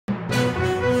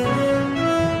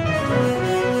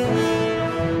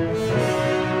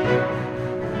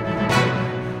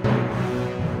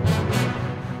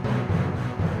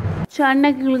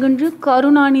சென்னையில் இன்று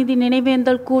கருணாநிதி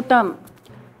நினைவேந்தல் கூட்டம்.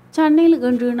 சென்னையில்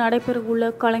இன்று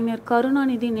நடைபெறவுள்ள கலைஞர்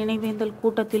கருணாநிதி நினைவேந்தல்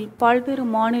கூட்டத்தில் பல்வேறு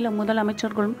மாநில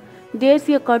முதலமைச்சர்களும்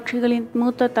தேசிய கட்சிகளின்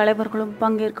மூத்த தலைவர்களும்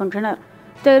பங்கேற்கின்றனர்.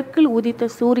 தெற்கில் உதித்த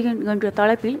சூரியன் என்ற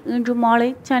தலைப்பில் இன்று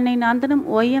மாலை சென்னை நந்தனம்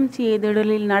YMCA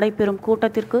திடலில் நடைபெறும்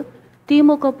கூட்டத்திற்கு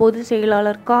திமுக பொதுச்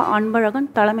செயலாளர் க.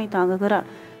 அன்பழகன் தலைமை தாங்குகிறார்.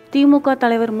 திமுக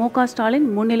தலைவர் மு. க.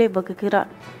 ஸ்டாலின் முன்னிலை வகிக்கிறார்.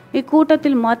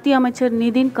 இக்கூட்டத்தில் மத்திய அமைச்சர்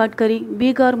நிதின் கட்கரி,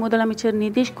 பீகார் முதலமைச்சர்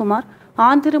நிதிஷ்குமார்,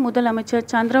 ஆந்திர முதலமைச்சர்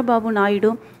சந்திரபாபு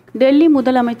நாயுடு, டெல்லி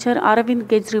முதலமைச்சர் அரவிந்த்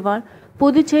கெஜ்ரிவால்,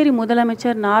 புதுச்சேரி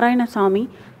முதலமைச்சர் நாராயணசாமி,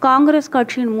 காங்கிரஸ்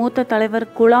கட்சியின் மூத்த தலைவர்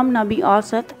குலாம் நபி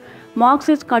ஆசாத்,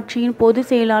 மார்க்சிஸ்ட் கட்சியின் பொதுச்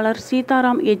செயலாளர்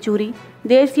சீதாராம் யெச்சூரி,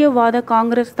 தேசியவாத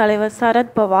காங்கிரஸ் தலைவர்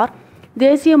சரத் பவார்,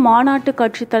 தேசிய மாநாட்டு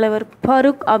கட்சி தலைவர்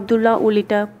ஃபரூக் அப்துல்லா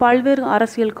உள்ளிட்ட பல்வேறு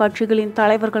அரசியல் கட்சிகளின்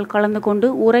தலைவர்கள் கலந்து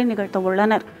கொண்டு உரை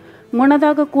நிகழ்த்தவுள்ளனர்.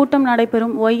 முன்னதாக கூட்டம்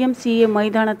நடைபெறும் YMCA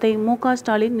மைதானத்தை மு. க.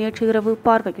 ஸ்டாலின் நேற்று இரவு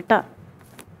பார்வையிட்டார்.